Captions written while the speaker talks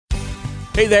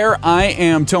Hey there, I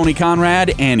am Tony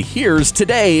Conrad, and here's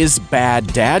today's bad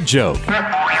dad joke.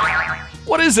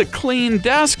 What is a clean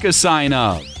desk a sign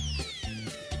of?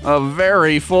 A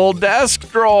very full desk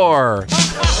drawer.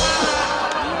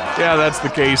 Yeah, that's the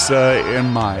case in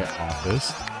my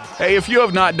office. Hey, if you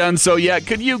have not done so yet,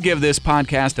 could you give this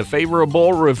podcast a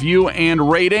favorable review and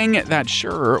rating? That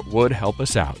sure would help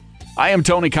us out. I am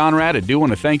Tony Conrad, and do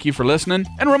want to thank you for listening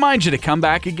and remind you to come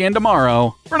back again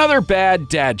tomorrow for another bad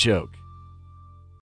dad joke.